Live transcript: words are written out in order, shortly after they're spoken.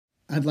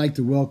I'd like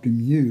to welcome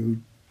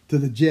you to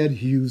the Jed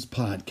Hughes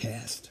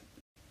Podcast.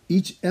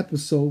 Each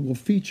episode will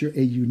feature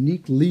a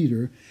unique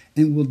leader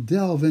and will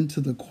delve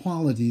into the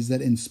qualities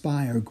that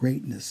inspire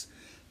greatness,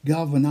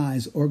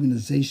 galvanize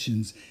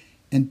organizations,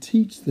 and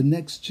teach the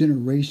next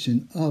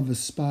generation of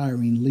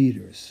aspiring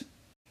leaders.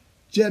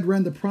 Jed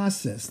ran the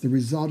process that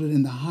resulted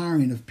in the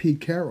hiring of Pete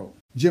Carroll,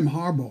 Jim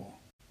Harbaugh,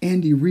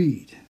 Andy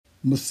Reid,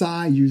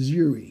 Masai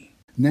Ujiri.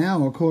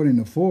 Now, according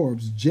to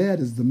Forbes, Jed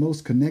is the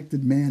most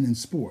connected man in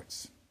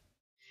sports.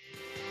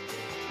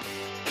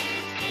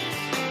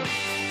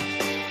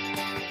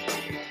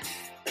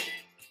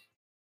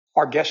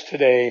 Our guest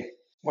today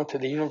went to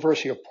the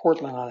University of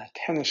Portland on a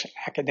tennis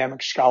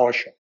academic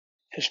scholarship.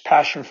 His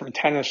passion for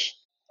tennis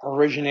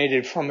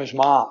originated from his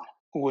mom,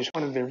 who was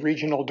one of the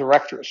regional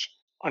directors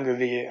under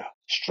the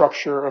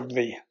structure of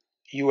the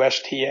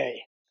USTA.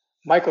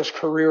 Michael's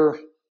career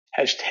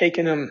has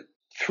taken him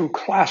through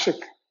classic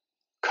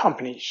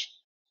companies,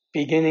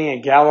 beginning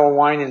at Gallo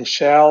Wine and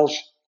Sales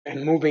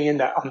and moving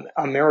into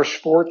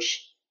Amerisports,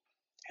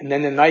 and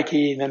then to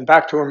Nike, then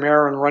back to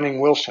Amer and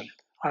running Wilson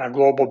on a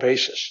global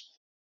basis.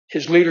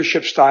 His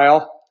leadership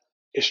style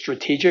is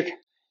strategic,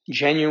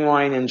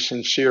 genuine, and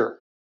sincere.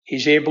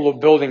 He's able to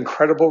build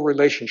incredible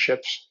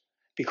relationships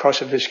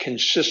because of his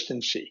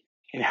consistency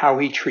in how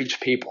he treats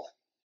people.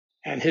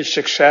 And his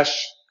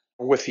success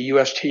with the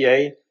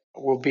USTA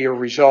will be a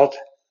result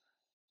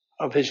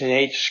of his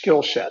innate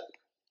skill set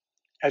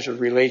as it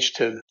relates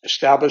to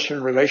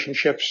establishing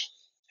relationships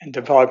and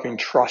developing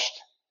trust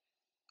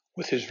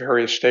with his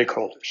various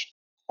stakeholders.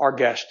 Our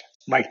guest,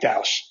 Mike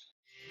Dowse.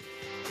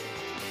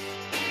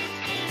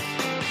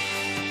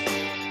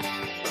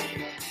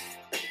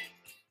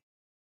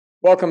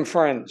 Welcome,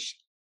 friends.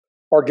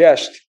 Our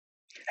guest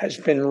has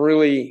been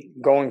really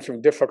going through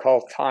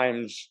difficult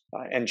times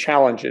and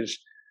challenges.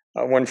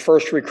 When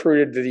first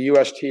recruited to the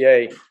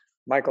USTA,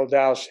 Michael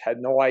Dowse had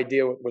no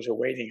idea what was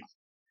awaiting him.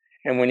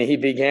 And when he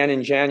began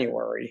in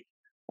January,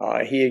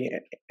 he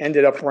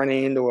ended up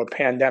running into a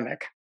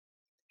pandemic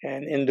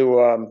and into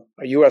a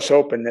U.S.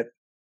 Open that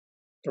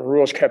the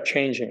rules kept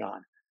changing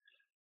on.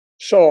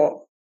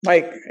 So,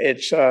 Mike,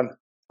 it's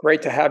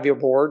great to have you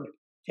aboard.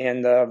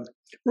 And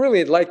really,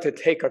 I'd like to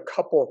take a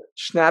couple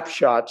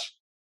snapshots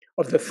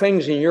of the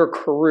things in your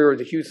career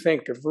that you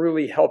think have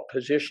really helped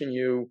position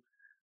you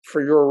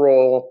for your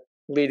role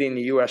leading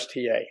the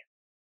USTA.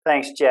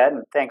 Thanks, Jed,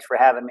 and thanks for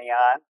having me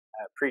on.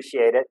 I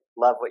appreciate it.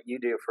 Love what you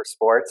do for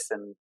sports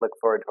and look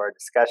forward to our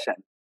discussion.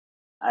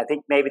 I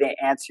think maybe to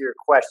answer your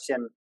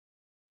question,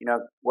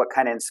 what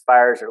kind of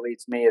inspires or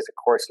leads me is,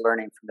 of course,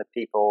 learning from the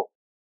people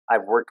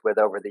I've worked with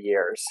over the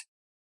years.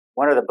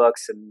 One of the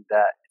books, and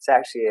it's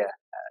actually a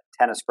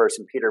tennis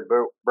person, Peter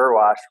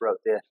Burwash, wrote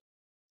the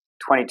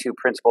 22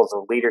 Principles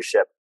of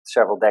Leadership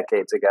several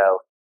decades ago.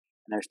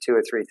 And there's two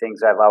or three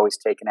things I've always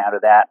taken out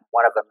of that.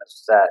 One of them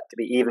is to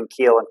be even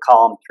keel and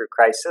calm through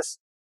crisis.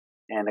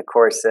 And of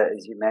course,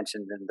 as you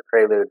mentioned in the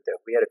prelude,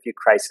 we had a few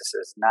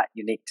crises, not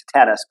unique to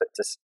tennis, but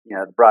just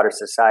the broader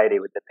society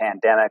with the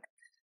pandemic,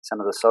 some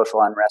of the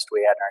social unrest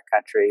we had in our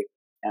country,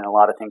 and a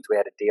lot of things we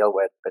had to deal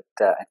with. But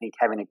I think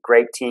having a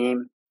great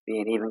team,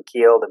 being even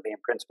keeled and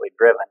being principally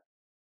driven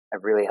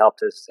have really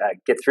helped us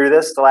get through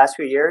this the last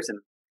few years. And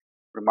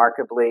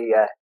remarkably,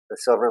 the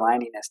silver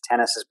lining is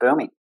tennis is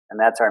booming. And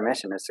that's our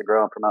mission, is to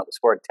grow and promote the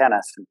sport of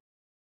tennis. And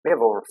we have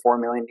over 4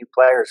 million new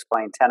players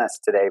playing tennis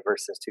today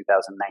versus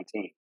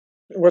 2019.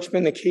 What's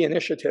been the key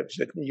initiatives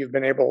that you've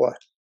been able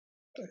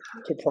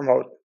to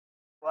promote?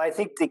 Well, I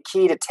think the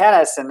key to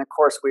tennis, and of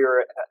course we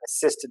were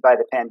assisted by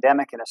the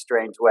pandemic in a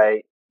strange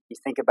way. You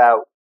think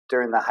about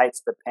during the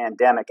heights of the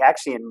pandemic,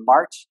 actually in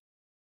March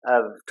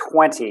of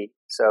 20,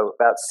 so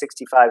about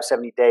 65,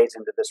 70 days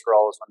into this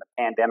role is when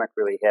the pandemic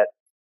really hit.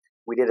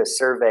 We did a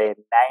survey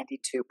and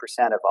 92%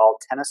 of all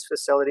tennis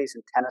facilities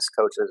and tennis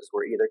coaches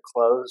were either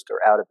closed or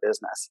out of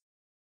business.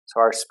 So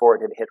our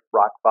sport had hit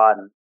rock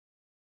bottom.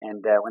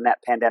 And when that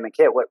pandemic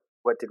hit,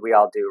 what did we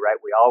all do, right?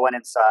 We all went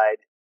inside.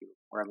 We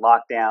were in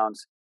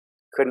lockdowns,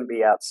 couldn't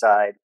be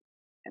outside.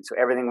 And so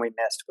everything we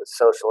missed was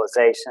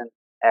socialization,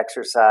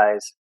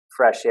 exercise,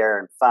 fresh air,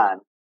 and fun.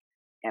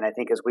 And I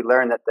think as we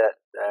learned that the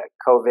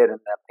COVID and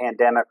the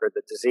pandemic or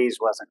the disease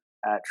wasn't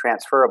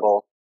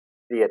transferable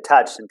via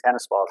touch and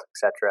tennis balls,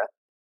 etc.,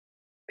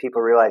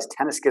 people realized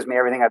tennis gives me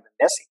everything I've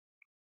been missing.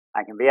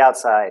 I can be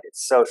outside,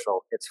 it's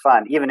social, it's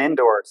fun. Even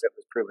indoors, it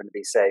was proven to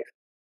be safe.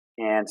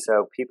 And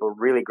so people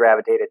really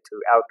gravitated to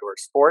outdoor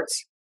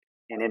sports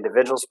and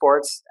individual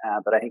sports,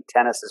 but I think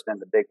tennis has been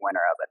the big winner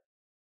of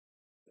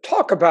it.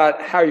 Talk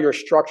about how you're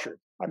structured.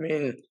 I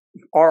mean,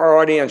 our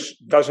audience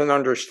doesn't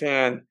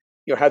understand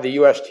how the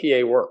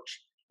USTA works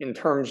in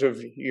terms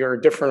of your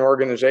different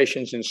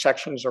organizations and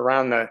sections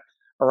around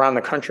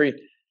the country.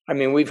 I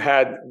mean, we've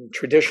had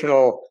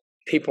traditional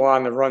people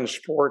on that run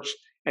sports,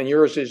 and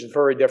yours is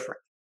very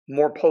different,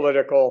 more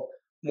political,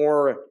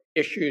 more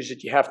issues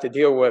that you have to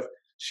deal with.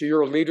 So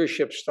your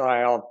leadership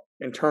style,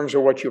 in terms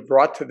of what you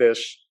brought to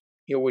this,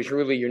 was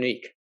really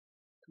unique.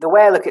 The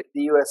way I look at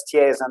the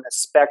USTA is on the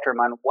spectrum.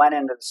 On one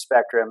end of the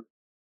spectrum,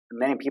 and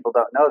many people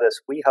don't know this,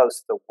 we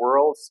host the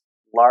world's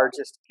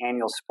largest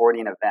annual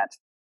sporting event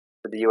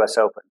for the U.S.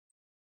 Open.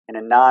 In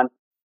a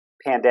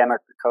non-pandemic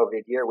or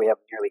COVID year, we have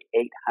nearly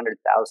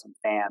 800,000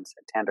 fans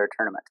attend our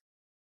tournament.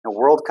 The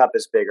World Cup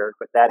is bigger,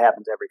 but that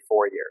happens every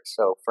 4 years.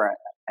 So for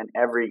an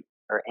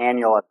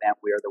annual event,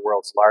 we are the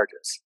world's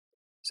largest.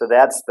 So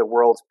that's the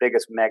world's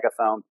biggest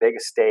megaphone,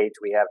 biggest stage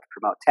we have to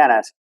promote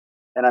tennis.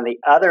 And on the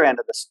other end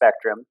of the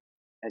spectrum,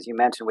 as you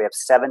mentioned, we have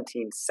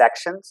 17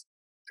 sections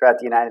throughout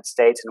the United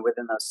States. And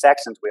within those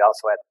sections, we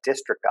also have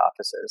district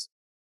offices.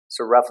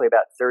 So roughly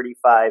about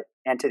 35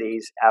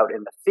 entities out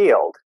in the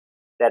field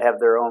that have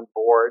their own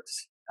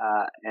boards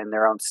and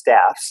their own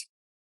staffs.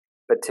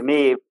 But to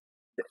me,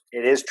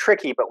 it is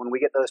tricky, but when we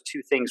get those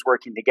two things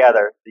working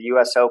together, the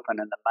U.S. Open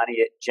and the money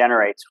it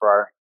generates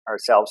for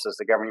ourselves as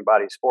the governing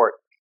body of sport,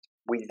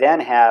 we then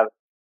have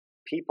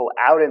people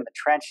out in the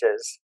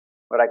trenches,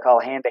 what I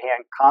call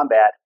hand-to-hand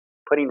combat,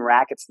 putting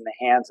rackets in the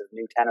hands of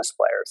new tennis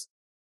players.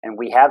 And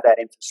we have that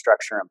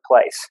infrastructure in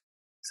place.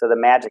 So the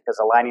magic is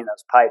aligning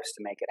those pipes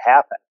to make it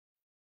happen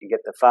and get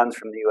the funds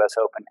from the U.S.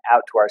 Open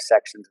out to our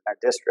sections and our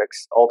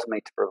districts,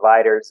 ultimately to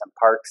providers and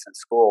parks and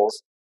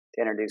schools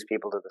to introduce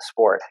people to the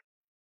sport.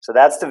 So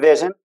that's the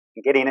vision.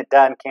 And getting it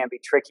done can be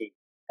tricky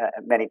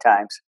many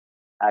times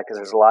because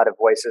there's a lot of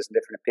voices and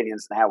different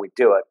opinions on how we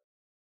do it.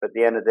 But at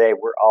the end of the day,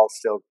 we're all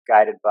still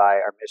guided by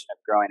our mission of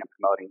growing and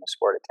promoting the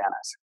sport of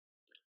tennis.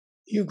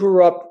 You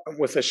grew up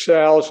with a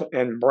sales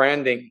and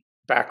branding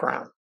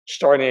background,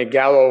 starting a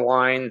Gallo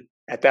line.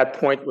 At that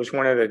point, was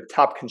one of the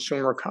top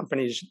consumer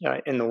companies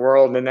in the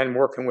world, and then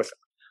working with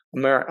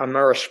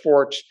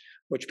Amerisports,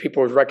 which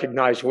people would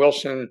recognize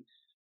Wilson.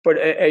 But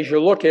as you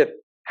look at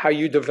how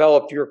you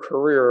developed your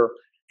career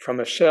from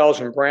a sales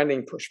and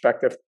branding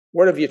perspective,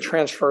 what have you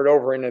transferred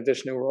over into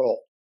this new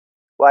role?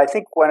 Well, I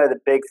think one of the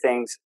big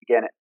things,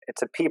 again,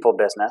 it's a people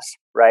business,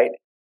 right?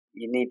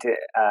 You need to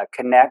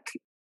connect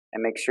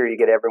and make sure you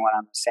get everyone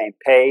on the same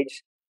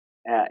page.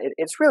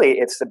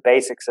 It's the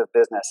basics of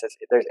business.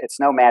 It's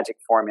no magic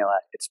formula.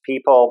 It's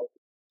people.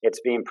 It's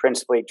being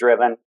principally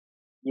driven.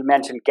 You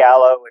mentioned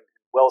Gallo and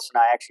Wilson.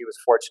 I actually was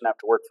fortunate enough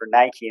to work for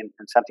Nike, and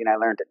something I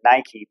learned at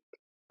Nike,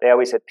 they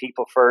always had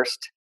people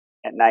first.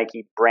 At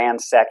Nike, brand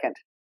second,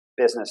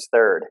 business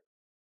third.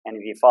 And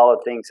if you followed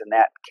things in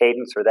that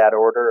cadence or that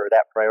order or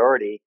that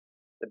priority,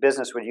 the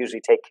business would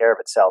usually take care of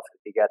itself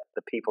if you got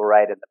the people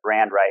right and the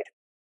brand right.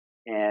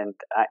 And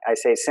I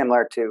say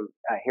similar to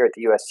here at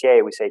the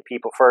USTA, we say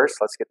people first.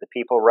 Let's get the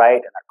people right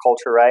and our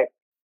culture right.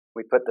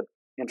 We put the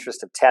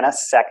interest of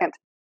tennis second.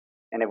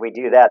 And if we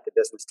do that, the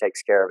business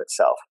takes care of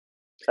itself.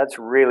 That's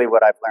really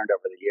what I've learned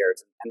over the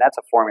years. And that's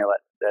a formula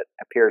that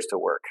appears to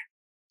work.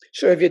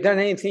 So have you done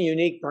anything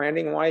unique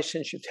branding-wise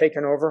since you've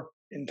taken over?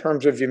 In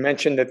terms of, you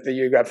mentioned that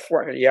you have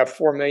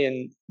 4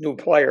 million new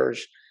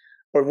players,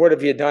 but what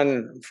have you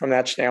done from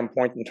that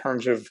standpoint in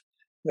terms of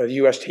the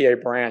USTA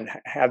brand,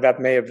 how that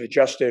may have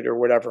adjusted or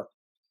whatever?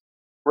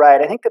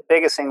 Right. I think the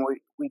biggest thing,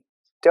 we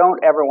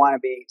don't ever want to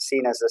be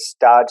seen as a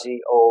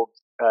stodgy old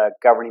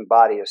governing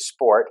body of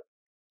sport.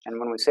 And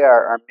when we say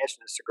our mission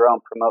is to grow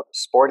and promote the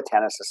sport of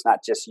tennis, it's not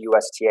just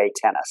USTA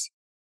tennis.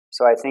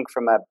 So I think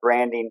from a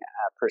branding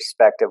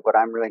perspective, what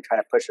I'm really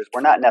trying to push is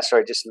we're not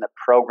necessarily just in the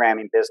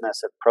programming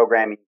business of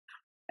programming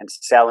and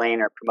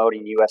selling or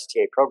promoting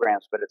USTA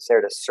programs, but it's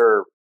there to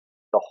serve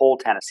the whole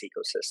tennis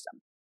ecosystem.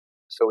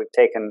 So we've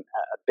taken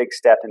a big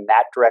step in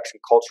that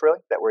direction culturally,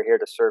 that we're here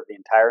to serve the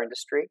entire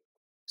industry.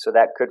 So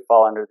that could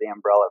fall under the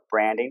umbrella of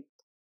branding.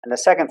 And the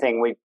second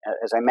thing,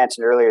 as I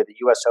mentioned earlier, the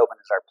U.S. Open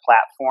is our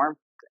platform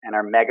and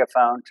our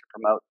megaphone to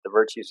promote the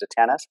virtues of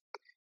tennis.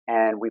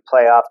 And we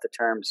play off the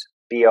terms,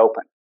 be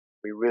open.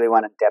 We really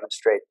want to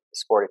demonstrate the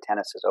sport of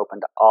tennis is open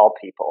to all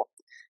people.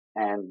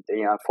 And,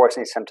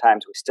 unfortunately,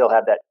 sometimes we still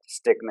have that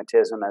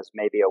stigmatism as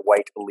maybe a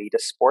white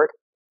elitist sport,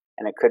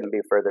 and it couldn't be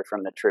further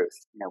from the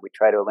truth. We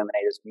try to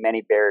eliminate as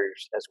many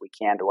barriers as we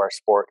can to our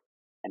sport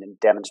and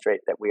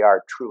demonstrate that we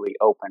are truly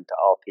open to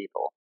all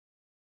people.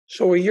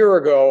 So a year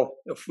ago,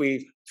 if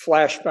we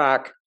flash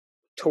back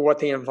to what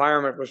the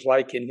environment was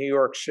like in New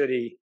York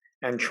City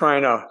and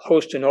trying to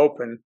host an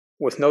Open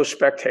with no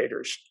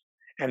spectators,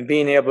 and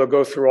being able to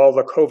go through all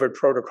the COVID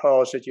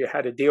protocols that you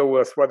had to deal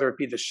with, whether it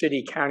be the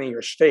city, county,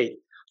 or state.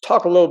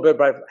 Talk a little bit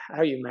about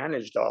how you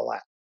managed all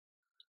that.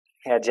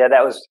 Yeah, Jed,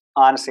 that was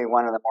honestly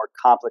one of the more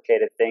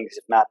complicated things,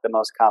 if not the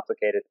most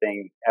complicated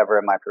thing ever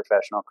in my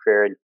professional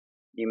career.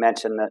 You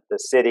mentioned the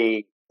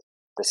city,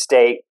 the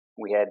state,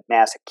 we had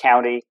Nassau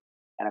County,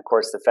 and of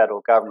course the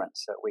federal government.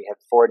 So we had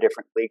 4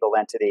 different legal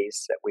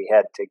entities that we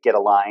had to get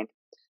aligned.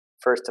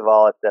 First of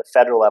all, at the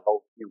federal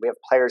level, we have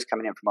players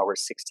coming in from over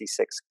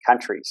 66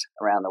 countries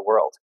around the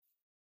world.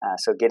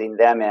 So getting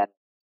them in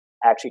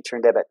actually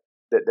turned out that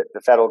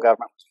the federal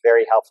government was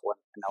very helpful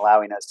in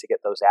allowing us to get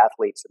those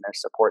athletes and their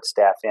support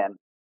staff in.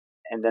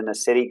 And then the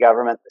city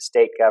government, the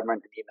state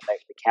government, and even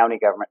the county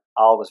government,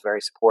 all was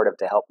very supportive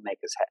to help make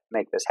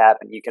this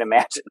happen. You can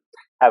imagine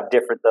how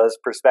different those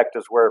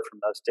perspectives were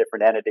from those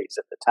different entities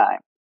at the time.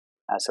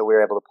 So we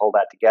were able to pull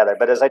that together.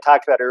 But as I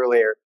talked about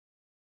earlier,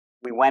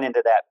 we went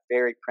into that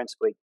very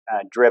principally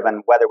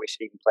driven whether we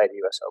should even play the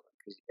U.S. Open.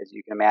 Because as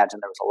you can imagine,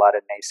 there was a lot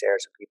of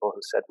naysayers and people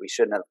who said we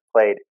shouldn't have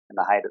played in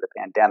the height of the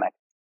pandemic.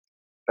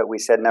 But we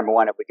said, number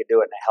one, if we could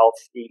do it in a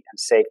healthy and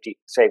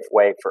safe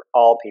way for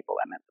all people,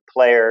 I meant the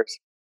players,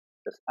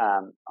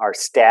 our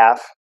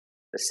staff,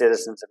 the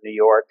citizens of New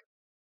York,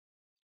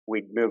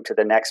 we'd move to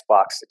the next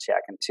box to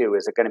check. And two,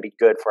 is it going to be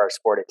good for our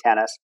sport of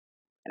tennis?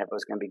 And if it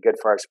was going to be good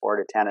for our sport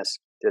of tennis,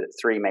 did it,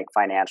 three, make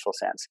financial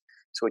sense?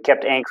 So we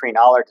kept anchoring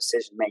all our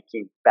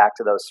decision-making back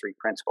to those three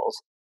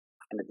principles.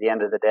 And at the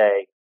end of the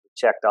day, we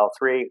checked all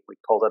three, we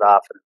pulled it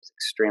off, and it was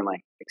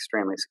extremely,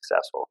 extremely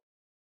successful.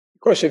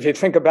 Of course, if you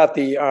think about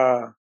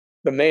the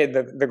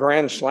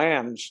Grand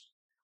Slams,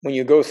 when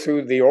you go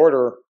through the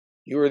order,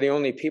 you were the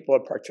only people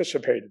that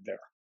participated there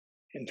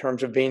in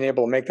terms of being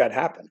able to make that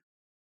happen.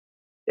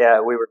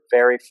 Yeah, we were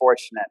very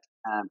fortunate.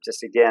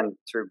 Just again,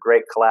 through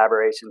great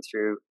collaboration,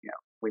 through,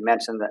 we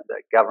mentioned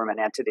the government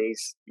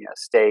entities,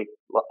 state,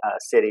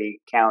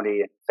 city, county,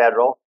 and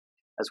federal,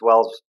 as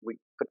well as we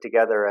put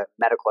together a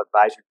medical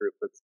advisory group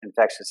with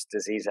infectious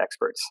disease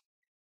experts.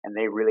 And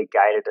they really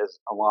guided us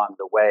along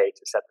the way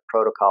to set the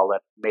protocol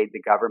that made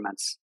the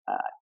governments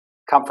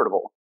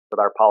comfortable with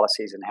our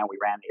policies and how we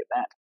ran the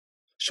event.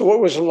 So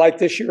what was it like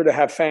this year to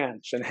have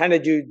fans? And how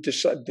did you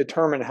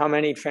determine how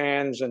many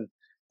fans, and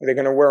are they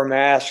going to wear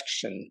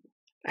masks? And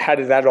how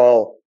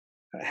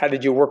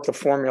did you work the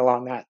formula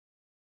on that?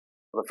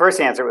 Well, the first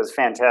answer was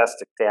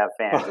fantastic to have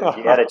fans. If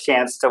you had a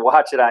chance to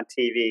watch it on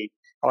TV,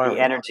 the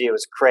energy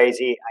was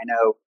crazy. I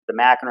know the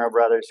McEnroe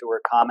brothers who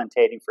were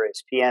commentating for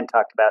ESPN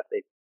talked about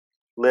they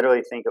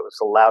literally think it was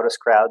the loudest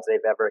crowds they've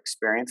ever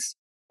experienced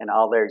in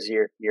all their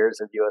years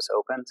of U.S.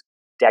 Opens,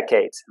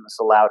 decades, and it was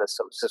the loudest.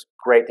 So it was just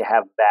great to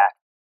have them back.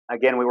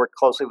 Again, we worked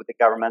closely with the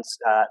governments.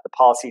 The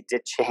policy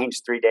did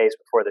change 3 days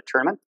before the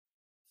tournament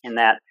in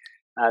that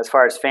as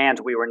far as fans,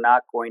 we were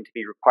not going to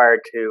be required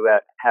to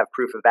have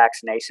proof of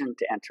vaccination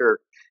to enter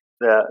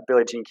the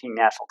Billie Jean King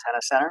National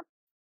Tennis Center.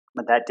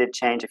 But that did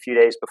change a few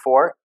days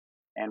before,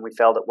 and we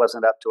felt it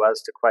wasn't up to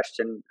us to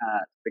question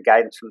the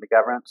guidance from the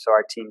government. So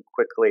our team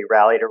quickly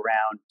rallied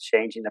around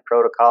changing the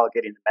protocol,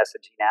 getting the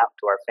messaging out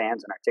to our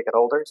fans and our ticket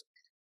holders,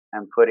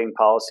 and putting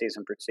policies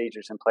and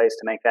procedures in place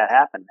to make that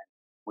happen.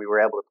 We were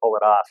able to pull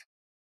it off.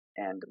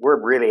 And we're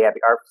really happy.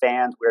 Our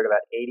fans, we're at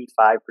about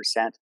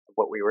 85% of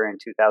what we were in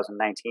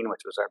 2019,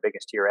 which was our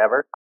biggest year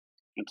ever.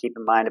 And keep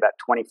in mind, about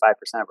 25%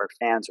 of our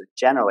fans are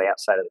generally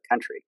outside of the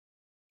country.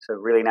 So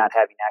really not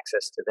having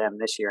access to them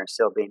this year and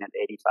still being at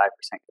 85%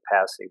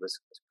 capacity was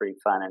pretty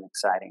fun and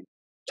exciting.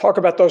 Talk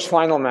about those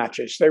final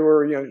matches. They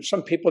were,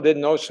 some people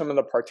didn't know some of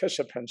the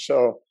participants.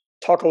 So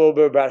talk a little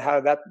bit about how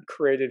that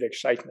created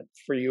excitement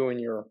for you and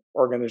your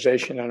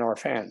organization and our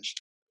fans.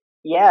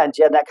 Yeah, and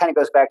Jed, that kind of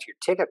goes back to your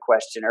ticket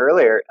question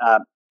earlier.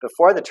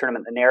 Before the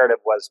tournament, the narrative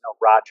was no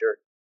Roger,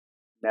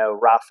 no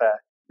Rafa,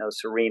 no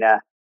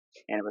Serena,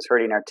 and it was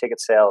hurting our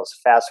ticket sales.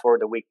 Fast forward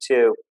to week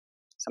 2,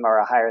 some of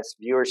our highest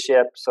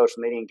viewership, social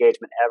media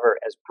engagement ever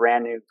as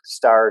brand new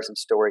stars and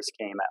stories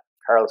came up.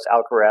 Carlos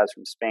Alcaraz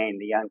from Spain,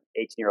 the young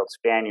 18-year-old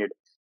Spaniard,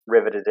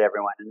 riveted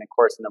everyone. And of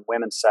course, on the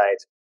women's side,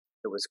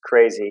 it was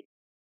crazy.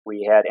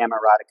 We had Emma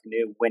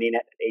Raducanu winning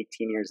it at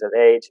 18 years of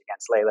age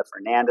against Leylah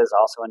Fernandez,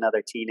 also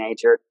another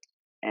teenager.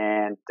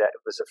 And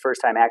it was the first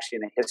time actually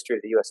in the history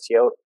of the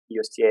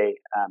USTA,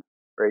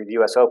 or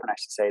the US Open, I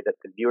should say, that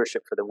the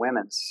viewership for the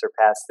women's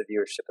surpassed the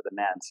viewership of the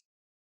men's,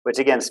 which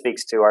again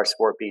speaks to our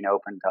sport being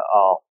open to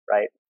all,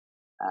 right?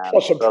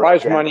 Also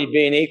prize money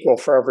being equal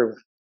for everyone.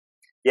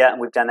 Yeah, and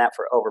we've done that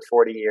for over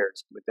 40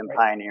 years. We've been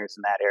pioneers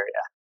in that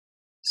area.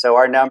 So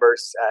our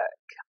numbers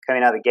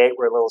coming out of the gate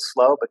were a little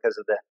slow because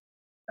of the,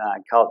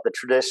 call it the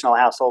traditional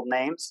household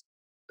names.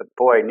 But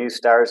boy, new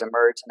stars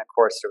emerged. And of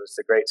course, there was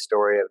the great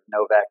story of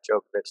Novak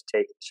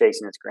Djokovic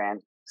chasing his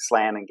Grand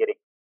Slam and getting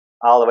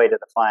all the way to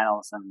the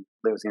finals and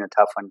losing a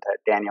tough one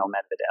to Daniel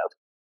Medvedev.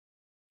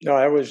 No,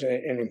 that was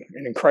an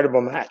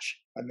incredible match.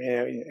 I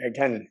mean,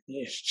 again,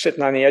 you're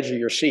sitting on the edge of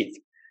your seat.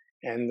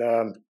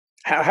 And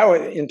how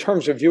in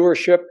terms of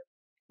viewership,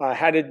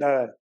 had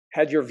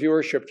your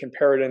viewership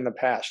compared in the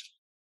past?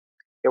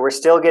 Yeah, we're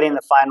still getting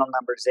the final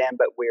numbers in,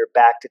 but we're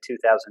back to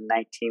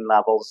 2019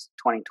 levels.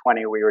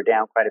 2020, we were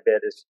down quite a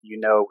bit. As you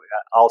know,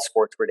 all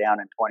sports were down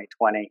in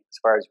 2020 as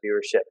far as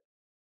viewership.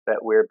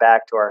 But we're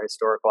back to our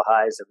historical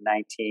highs of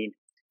 19.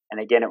 And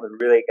again, it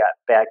really got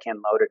back-end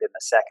loaded in the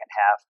second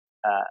half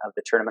of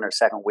the tournament or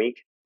second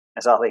week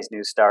as all these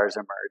new stars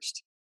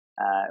emerged.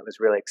 It was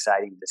really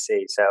exciting to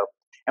see. So,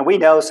 and we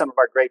know some of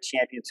our great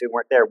champions who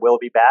weren't there will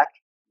be back.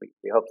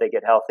 We hope they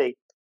get healthy.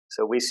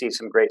 So we see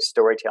some great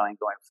storytelling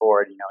going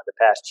forward. The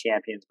past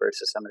champions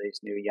versus some of these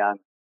new young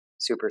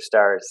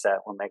superstars that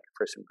will make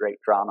for some great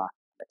drama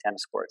in the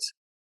tennis courts.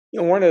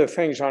 One of the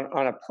things on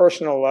a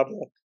personal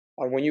level,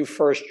 when you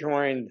first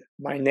joined,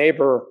 my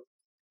neighbor,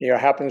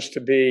 happens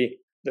to be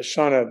the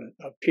son of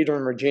Peter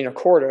and Regina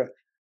Korda,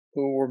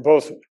 who were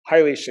both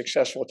highly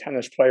successful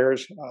tennis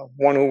players.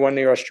 One who won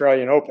the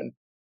Australian Open,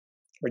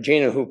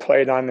 Regina, who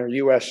played on their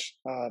U.S.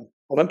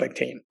 Olympic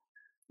team.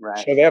 Right.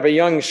 So they have a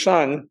young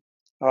son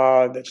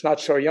that's not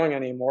so young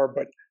anymore,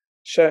 but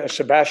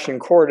Sebastian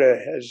Korda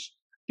has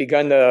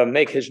begun to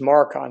make his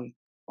mark on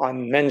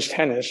men's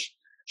tennis.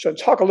 So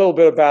talk a little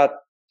bit about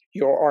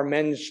our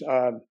men's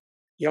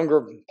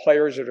younger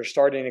players that are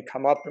starting to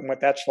come up and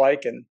what that's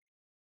like. And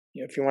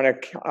if you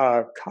want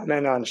to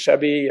comment on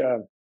Sebi,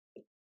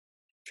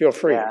 feel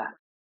free. Yeah.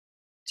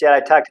 Jed, I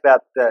talked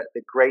about the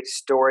great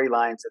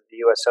storylines of the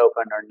U.S.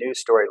 Open, or new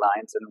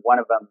storylines, and one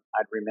of them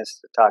I'd remiss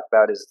to talk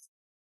about is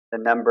the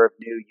number of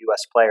new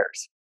U.S.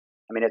 players.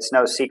 I mean, it's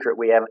no secret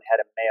we haven't had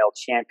a male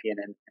champion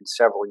in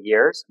several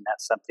years, and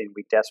that's something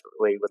we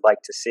desperately would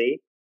like to see.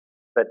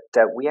 But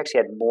we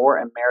actually had more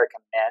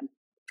American men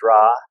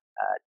draw,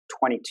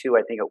 22,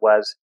 I think it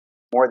was,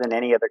 more than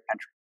any other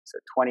country. So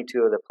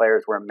 22 of the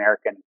players were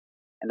American,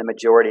 and the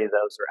majority of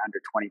those are under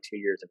 22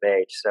 years of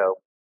age. So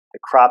the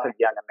crop of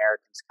young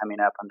Americans coming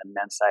up on the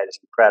men's side is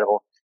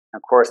incredible. And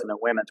of course, in the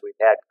women's, we've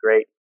had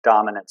great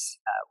dominance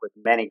with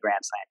many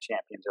Grand Slam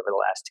champions over the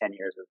last 10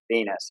 years with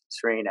Venus,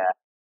 Serena,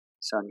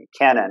 Sonia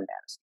Kennan,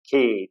 Madison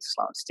Keys,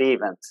 Sloane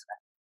Stephens.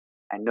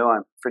 I know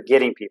I'm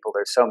forgetting people.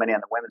 There's so many on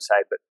the women's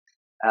side, but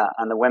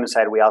on the women's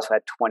side, we also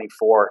had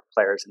 24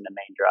 players in the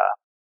main draw.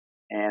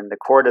 And the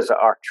Kordas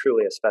are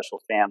truly a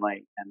special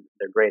family, and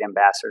they're great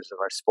ambassadors of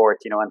our sport.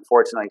 You know,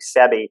 unfortunately,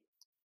 Sebi,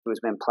 who's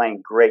been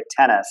playing great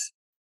tennis,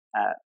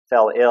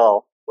 fell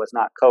ill, was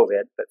not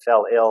COVID, but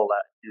fell ill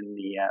in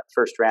the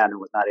first round and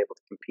was not able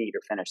to compete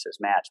or finish his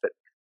match. But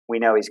we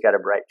know he's got a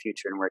bright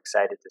future, and we're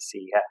excited to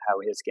see how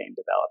his game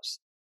develops.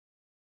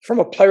 From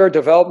a player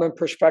development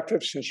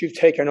perspective, since you've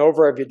taken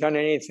over, have you done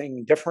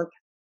anything different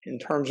in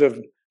terms of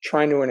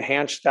trying to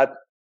enhance that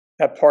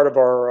part of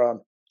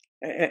our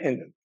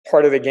and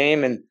part of the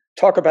game, and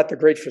talk about the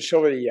great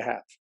facility you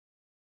have?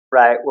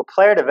 Right. Well,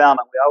 player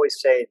development, we always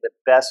say the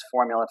best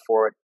formula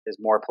for it is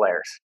more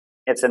players.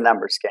 It's a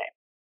numbers game.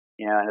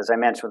 You know, and as I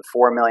mentioned, with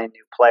 4 million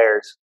new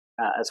players,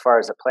 as far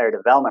as a player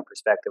development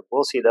perspective,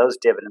 we'll see those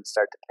dividends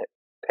start to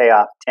pay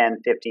off 10,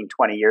 15,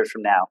 20 years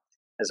from now,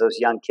 as those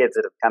young kids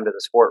that have come to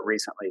the sport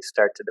recently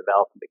start to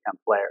develop and become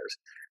players.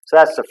 So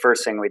that's the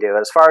first thing we do.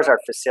 As far as our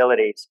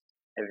facilities,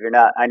 if you're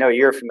not, I know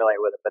you're familiar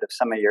with it, but if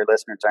some of your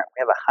listeners aren't, we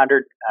have a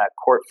 100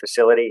 court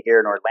facility here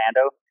in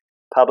Orlando,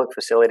 public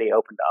facility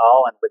open to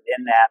all. And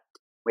within that,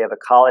 we have a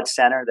college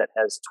center that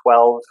has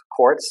 12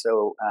 courts.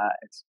 So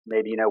it's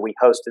maybe, you know, we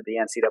hosted the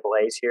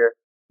NCAAs here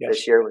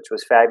this year, which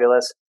was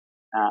fabulous.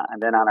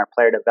 And then on our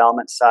player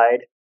development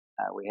side,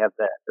 we have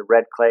the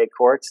red clay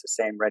courts, the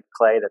same red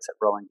clay that's at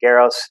Roland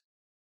Garros.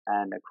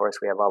 And of course,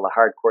 we have all the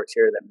hard courts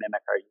here that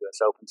mimic our U.S.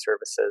 Open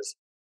services.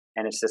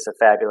 And it's just a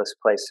fabulous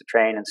place to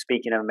train. And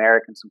speaking of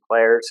Americans and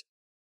players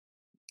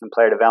and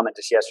player development,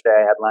 just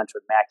yesterday I had lunch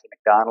with Mackie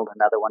McDonald,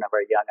 another one of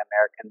our young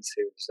Americans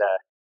who's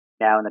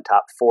now in the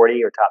top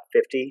 40 or top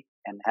 50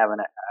 and having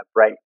a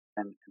bright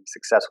and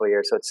successful year.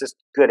 So it's just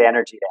good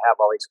energy to have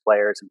all these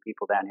players and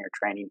people down here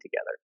training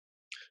together.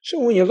 So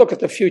when you look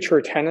at the future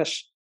of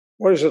tennis,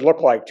 what does it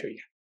look like to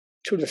you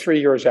 2 to 3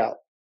 years out?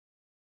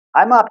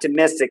 I'm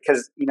optimistic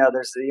because, you know,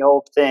 there's the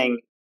old thing,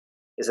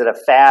 is it a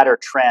fad or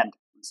trend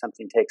when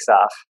something takes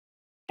off?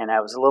 And I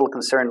was a little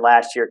concerned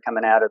last year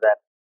coming out of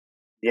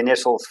the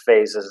initial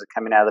phases of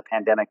coming out of the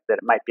pandemic, that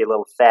it might be a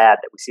little fad,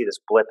 that we see this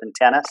blip in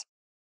tennis.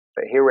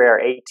 But here we are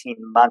 18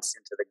 months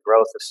into the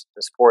growth of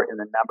the sport, and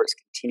the numbers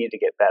continue to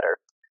get better.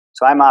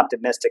 So I'm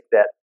optimistic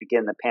that,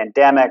 again, the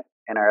pandemic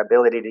and our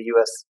ability to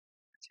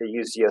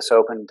use US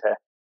Open to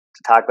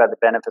talk about the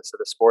benefits of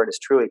the sport is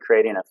truly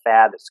creating a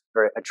fad,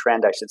 or a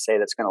trend, I should say,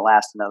 that's going to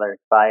last another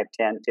 5,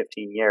 10,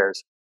 15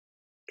 years.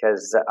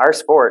 Because our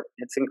sport,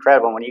 it's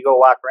incredible. When you go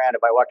walk around,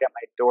 if I walk out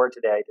my door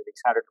today to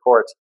these 100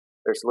 courts,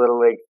 there's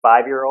literally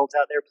 5-year-olds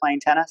out there playing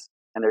tennis,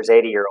 and there's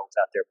 80-year-olds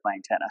out there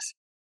playing tennis.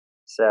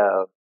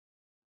 So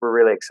we're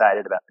really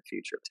excited about the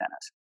future of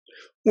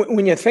tennis.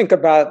 When you think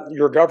about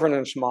your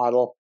governance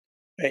model,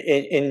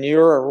 in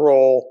your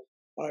role,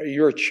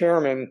 your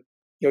chairman,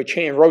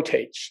 chain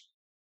rotates.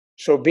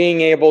 So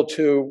being able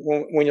to,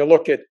 when you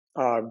look at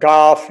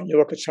golf and you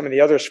look at some of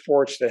the other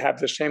sports that have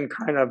the same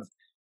kind of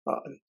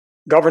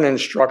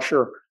governance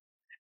structure,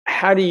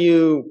 how do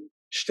you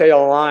stay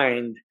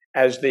aligned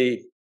as the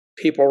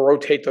people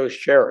rotate those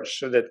chairs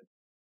so that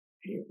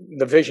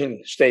the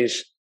vision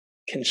stays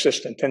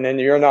consistent and then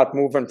you're not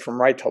moving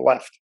from right to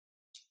left?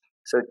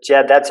 So,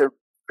 Jed, that's a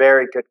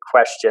very good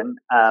question.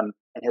 And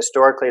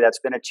historically, that's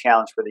been a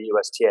challenge for the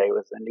USTA.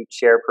 With a new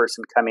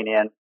chairperson coming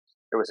in,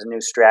 there was a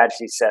new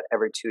strategy set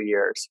every 2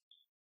 years.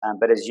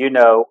 But as you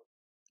know,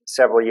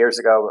 several years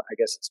ago, I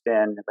guess it's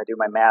been, if I do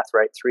my math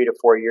right, 3 to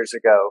 4 years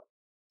ago,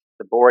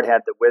 the board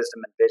had the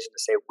wisdom and vision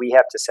to say, we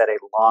have to set a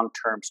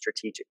long-term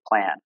strategic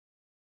plan.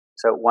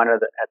 So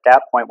at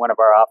that point, one of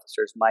our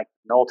officers, Mike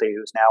Nolte,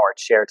 who's now our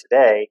chair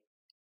today,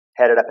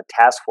 headed up a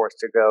task force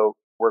to go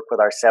work with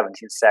our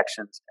 17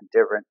 sections and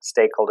different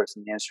stakeholders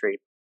in the industry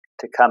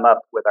to come up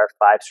with our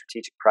 5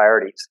 strategic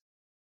priorities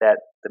that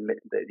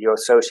the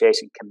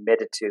association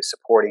committed to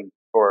supporting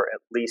for at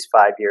least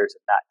 5 years,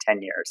 if not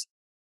 10 years.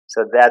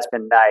 So that's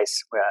been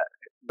nice.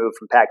 Moved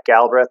from Pat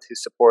Galbraith, who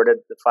supported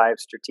the 5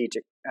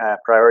 strategic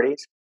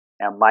priorities,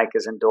 And Mike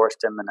has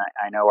endorsed him, and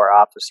I know our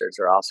officers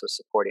are also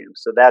supporting him.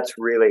 So that's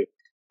really,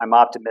 I'm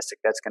optimistic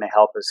that's going to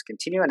help us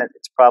continue, and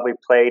it's probably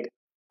played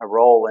a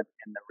role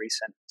in the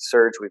recent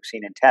surge we've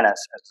seen in tennis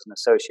as an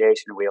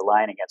association. We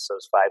align against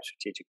those 5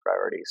 strategic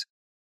priorities.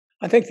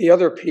 I think the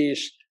other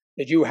piece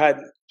that you had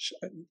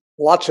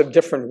lots of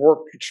different work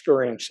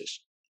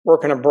experiences,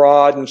 working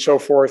abroad and so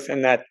forth,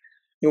 and that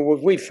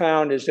what we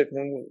found is that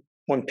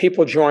when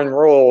people join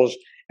roles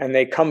and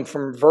they come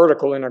from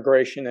vertical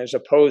integration as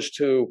opposed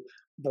to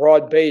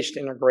broad-based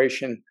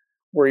integration,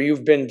 where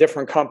you've been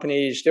different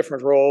companies,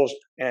 different roles,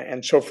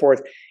 and so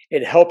forth,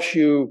 it helps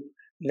you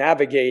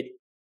navigate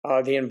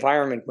the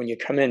environment when you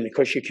come in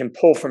because you can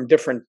pull from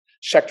different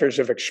sectors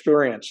of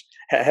experience.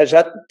 Has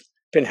that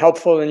been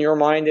helpful in your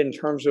mind in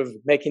terms of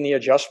making the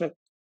adjustment?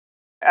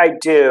 I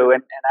do,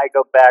 and I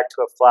go back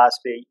to a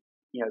philosophy.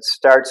 It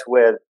starts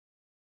with,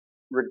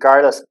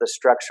 regardless of the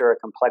structure or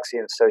complexity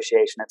of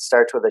association, it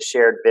starts with a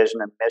shared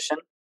vision and mission,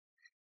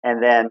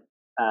 and then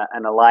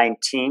an aligned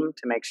team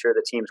to make sure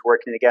the team's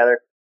working together,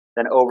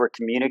 then over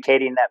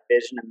communicating that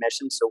vision and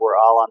mission so we're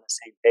all on the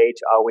same page,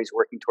 always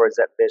working towards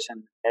that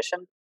vision and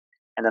mission,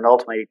 and then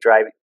ultimately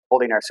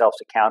holding ourselves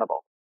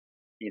accountable,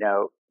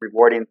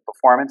 rewarding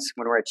performance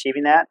when we're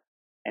achieving that,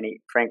 and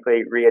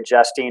frankly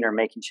readjusting or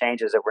making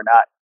changes if we're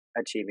not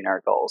achieving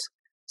our goals.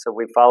 So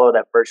we follow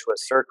that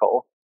virtuous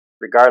circle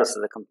regardless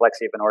of the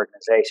complexity of an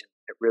organization.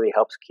 It really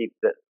helps keep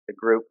the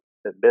group,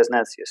 the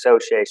business, the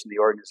association, the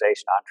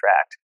organization on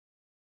track.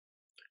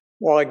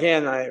 Well,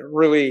 again, I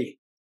really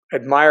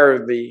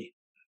admire the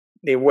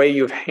way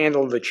you've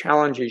handled the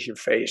challenges you've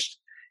faced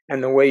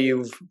and the way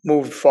you've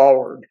moved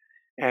forward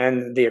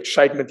and the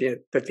excitement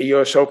that the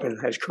U.S. Open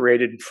has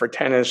created for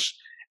tennis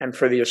and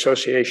for the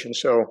association.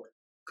 So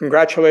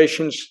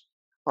congratulations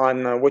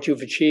on what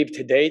you've achieved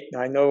to date.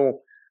 I know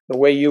the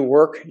way you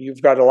work,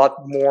 you've got a lot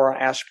more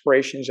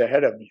aspirations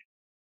ahead of you.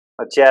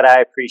 Well, Jed,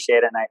 I appreciate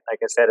it. And like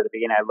I said at the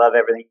beginning, I love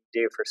everything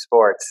you do for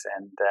sports,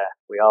 and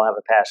we all have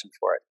a passion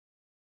for it.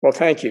 Well,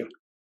 thank you.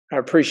 I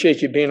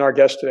appreciate you being our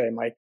guest today,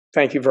 Mike.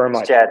 Thank you very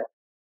much. Thanks, Jed.